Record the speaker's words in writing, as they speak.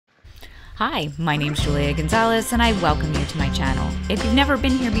Hi, my name's Julia Gonzalez and I welcome you to my channel. If you've never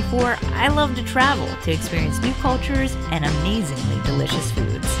been here before, I love to travel to experience new cultures and amazingly delicious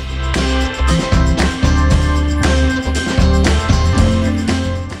foods.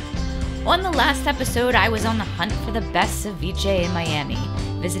 On the last episode, I was on the hunt for the best ceviche in Miami,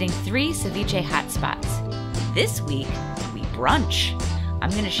 visiting 3 ceviche hotspots. This week, we brunch.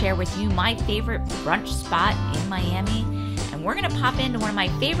 I'm going to share with you my favorite brunch spot in Miami, and we're going to pop into one of my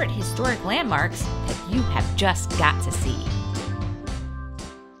favorite historic landmarks that you have just got to see.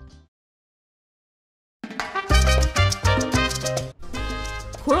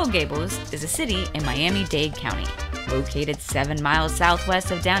 Coral Gables is a city in Miami-Dade County. Located 7 miles southwest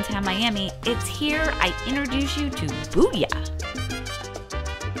of downtown Miami, it's here I introduce you to Bulla.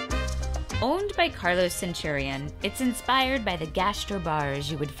 Owned by Carlos Centurion, it's inspired by the gastro bars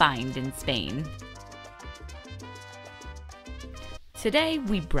you would find in Spain. Today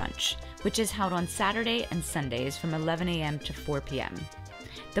we brunch, which is held on Saturday and Sundays from 11 a.m. to 4 p.m.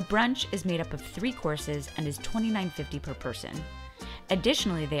 The brunch is made up of 3 courses and is $29.50 per person.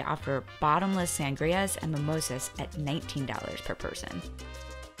 Additionally, they offer bottomless sangrias and mimosas at $19 per person.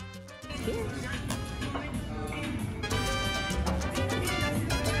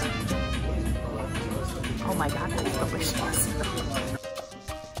 Oh my god, that's delicious.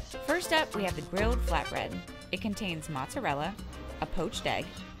 First up, we have the grilled flatbread. It contains mozzarella, a poached egg,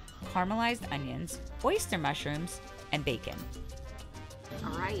 caramelized onions, oyster mushrooms, and bacon.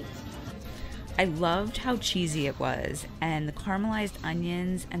 All right. I loved how cheesy it was, and the caramelized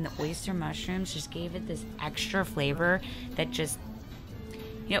onions and the oyster mushrooms just gave it this extra flavor that just,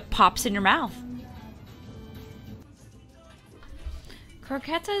 pops in your mouth.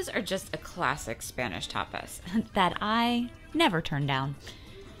 Croquetas are just a classic Spanish tapas that I never turn down.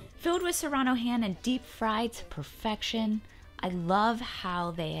 Filled with serrano ham and deep fried to perfection, I love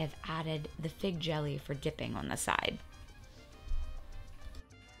how they have added the fig jelly for dipping on the side.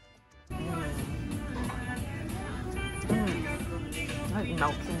 It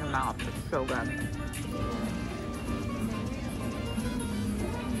melts in your mouth. It's so good.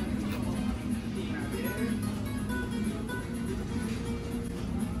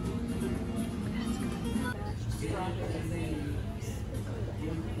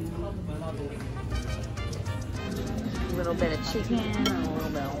 A little bit of chicken, a little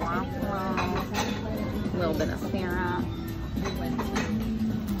bit of waffle, a little bit of syrup.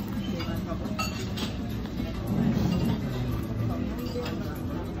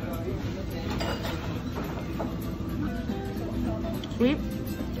 Sweet,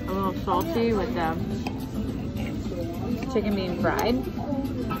 a little salty with the chicken being fried.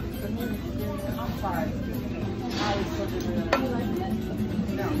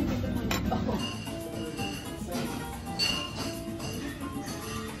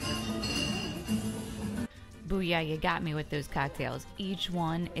 Booyah, you got me with those cocktails. Each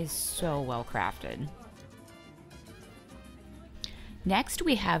one is so well crafted. Next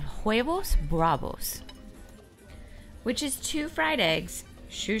we have huevos bravos, which is 2 fried eggs,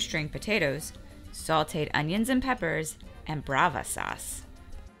 shoestring potatoes, sauteed onions and peppers, and brava sauce.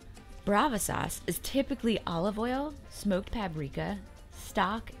 Brava sauce is typically olive oil, smoked paprika,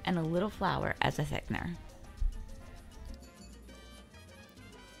 stock, and a little flour as a thickener.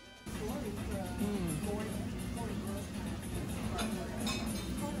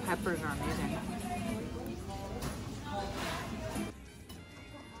 Peppers are amazing.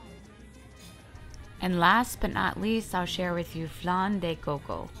 And last but not least, I'll share with you flan de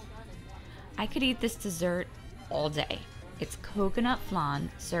coco. I could eat this dessert all day. It's coconut flan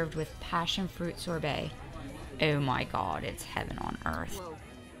served with passion fruit sorbet. Oh my god, it's heaven on earth.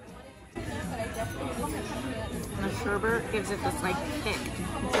 The sherbet gives it this kick.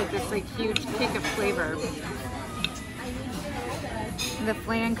 It's this huge kick of flavor. The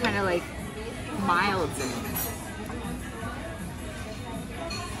flan kind of milds it.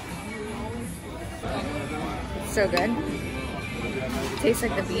 It's so good. It tastes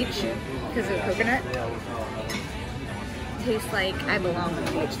like the beach because of the coconut. It tastes like I belong on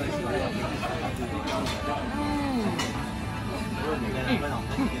the beach.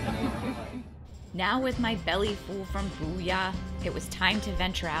 Now with my belly full from Booyah, it was time to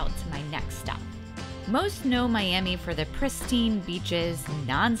venture out to my next stop. Most know Miami for the pristine beaches,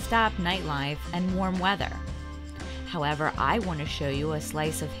 non-stop nightlife, and warm weather. However, I want to show you a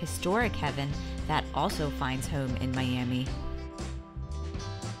slice of historic heaven that also finds home in Miami.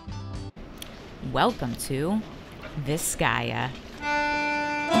 Welcome to Vizcaya.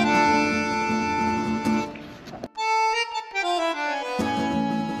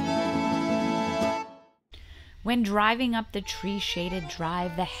 When driving up the tree-shaded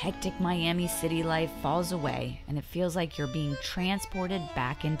drive, the hectic Miami city life falls away, and it feels like you're being transported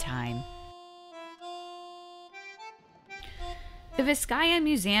back in time. The Vizcaya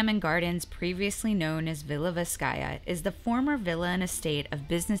Museum and Gardens, previously known as Villa Vizcaya, is the former villa and estate of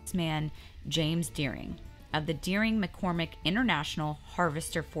businessman James Deering of the Deering-McCormick International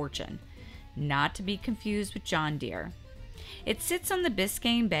Harvester Fortune, not to be confused with John Deere. It sits on the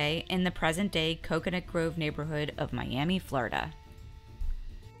Biscayne Bay in the present-day Coconut Grove neighborhood of Miami, Florida.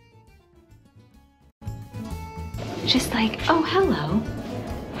 Just like, oh, hello.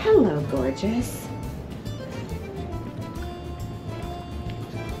 Hello, gorgeous.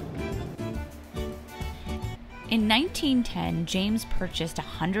 In 1910, James purchased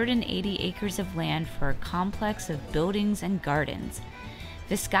 180 acres of land for a complex of buildings and gardens.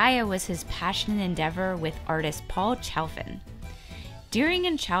 Vizcaya was his passionate endeavor with artist Paul Chalfin. Deering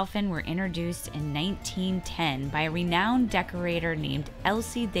and Chalfin were introduced in 1910 by a renowned decorator named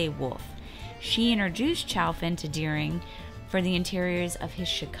Elsie Day Wolfe. She introduced Chalfin to Deering for the interiors of his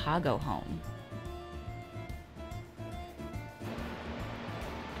Chicago home.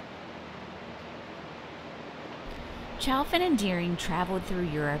 Chalfin and Deering traveled through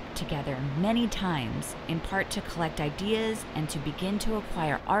Europe together many times, in part to collect ideas and to begin to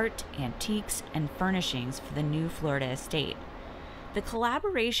acquire art, antiques, and furnishings for the new Florida estate. The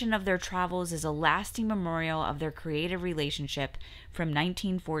collaboration of their travels is a lasting memorial of their creative relationship from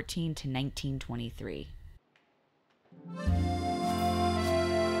 1914 to 1923.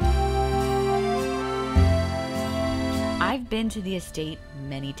 I've been to the estate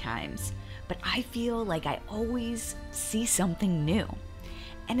many times, but I feel like I always see something new.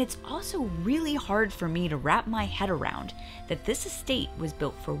 And it's also really hard for me to wrap my head around that this estate was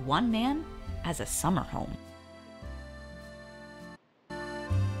built for one man as a summer home.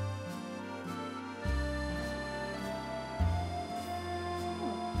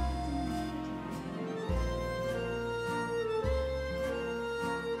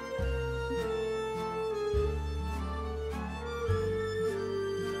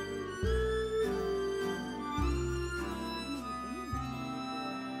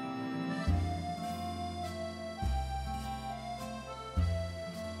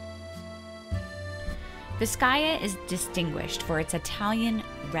 Vizcaya is distinguished for its Italian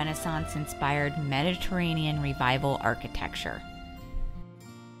Renaissance-inspired Mediterranean Revival architecture.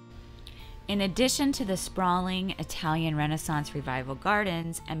 In addition to the sprawling Italian Renaissance Revival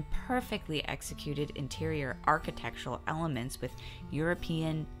gardens and perfectly executed interior architectural elements with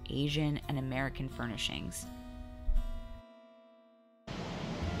European, Asian, and American furnishings.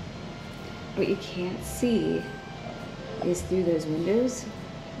 What you can't see is through those windows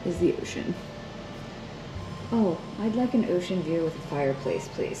is the ocean. Oh, I'd like an ocean view with a fireplace,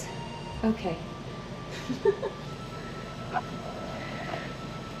 please. Okay.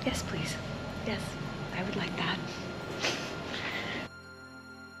 Yes, please. Yes, I would like that.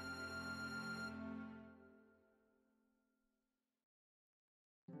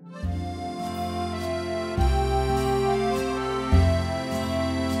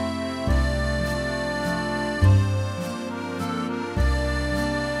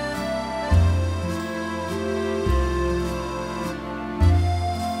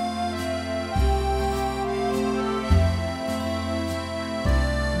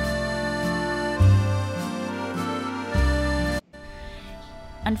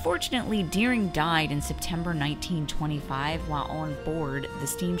 Unfortunately, Deering died in September 1925 while on board the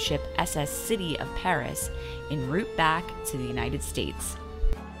steamship SS City of Paris en route back to the United States.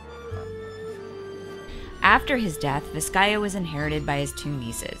 After his death, Vizcaya was inherited by his two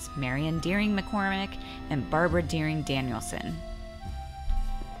nieces, Marion Deering McCormick and Barbara Deering Danielson.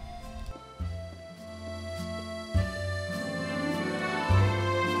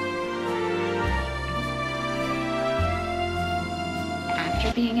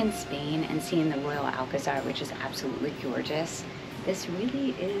 After being in Spain and seeing the Royal Alcazar, which is absolutely gorgeous, this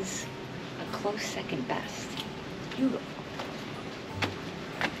really is a close second best. It's beautiful.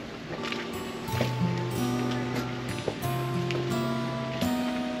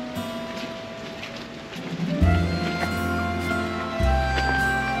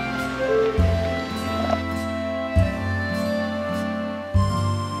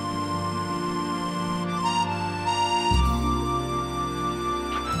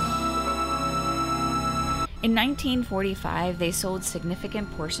 In 1945, they sold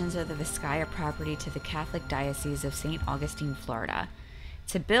significant portions of the Vizcaya property to the Catholic Diocese of St. Augustine, Florida,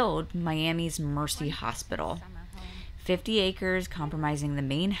 to build Miami's Mercy Hospital. 50 acres comprising the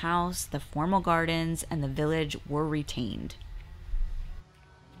main house, the formal gardens, and the village were retained.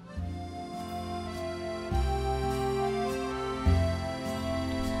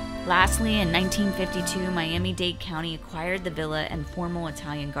 Lastly, in 1952, Miami-Dade County acquired the villa and formal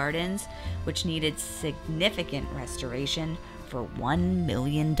Italian gardens, which needed significant restoration, for $1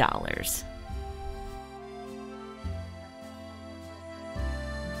 million.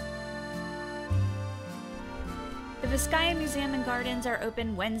 The Vizcaya Museum and Gardens are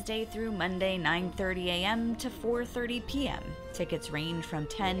open Wednesday through Monday, 9:30 a.m. to 4:30 p.m. Tickets range from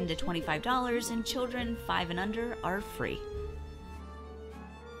 $10 to $25, and children 5 and under are free.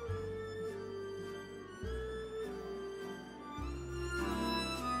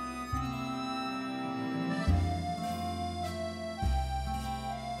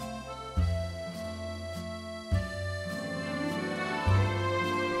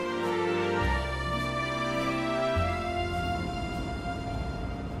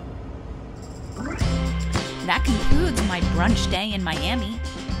 That concludes my brunch day in Miami.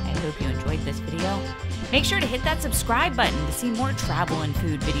 I hope you enjoyed this video. Make sure to hit that subscribe button to see more travel and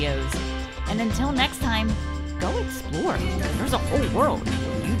food videos. And until next time, go explore. There's a whole world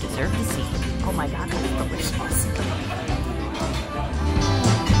you deserve to see. Oh my God, that's delicious.